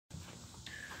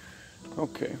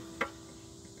Okay,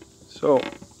 so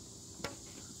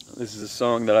this is a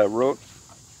song that I wrote,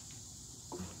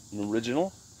 an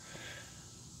original,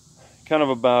 kind of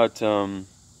about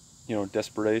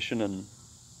desperation and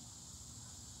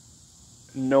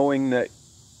knowing that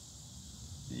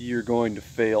you're going to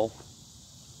fail,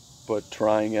 but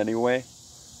trying anyway.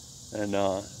 And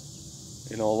a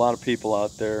lot of people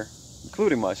out there,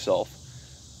 including myself,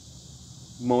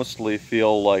 mostly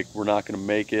feel like we're not going to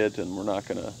make it, and we're not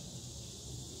going to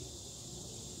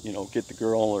get the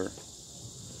girl or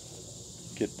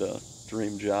get the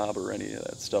dream job or any of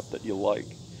that stuff that you like.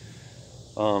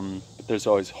 But there's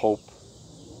always hope,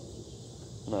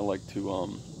 and I like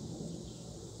to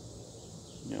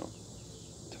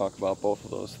talk about both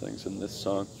of those things in this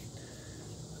song.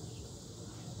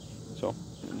 So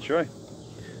enjoy.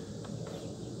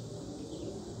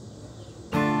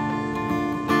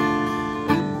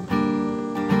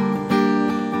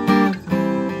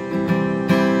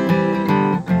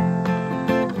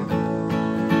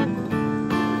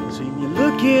 Seen you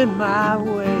looking my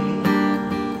way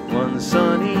one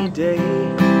sunny day.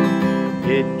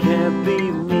 It can't be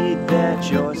me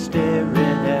that you're staring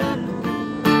at.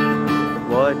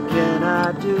 What can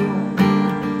I do?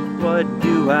 What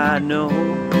do I know?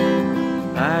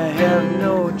 I have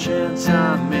no chance,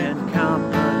 I'm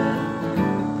incompetent.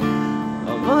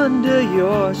 I'm under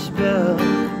your spell,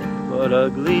 but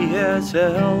ugly as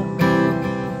hell.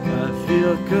 I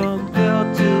feel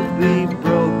compelled to be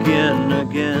broken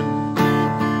again.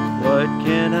 What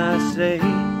can I say?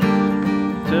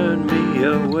 Turn me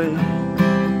away.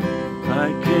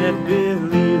 I can't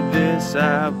believe this,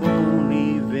 I won't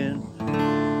even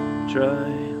try.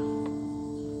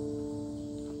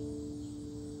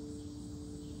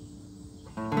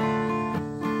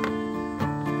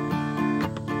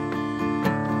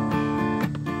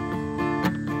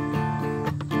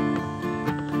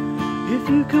 If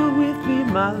you come with me,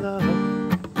 my love,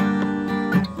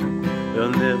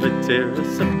 they'll never tear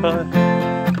us apart.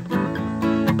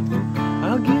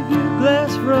 I'll give you a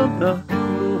glass from the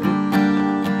moon.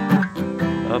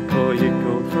 I'll pour you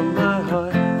gold from my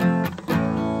heart.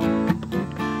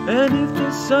 And if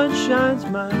the sun shines,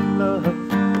 my love,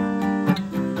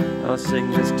 I'll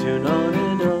sing this tune on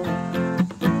and on.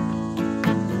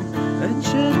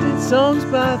 Enchanted songs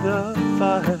by the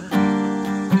fire,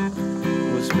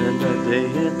 we'll spend our day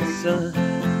in the sun.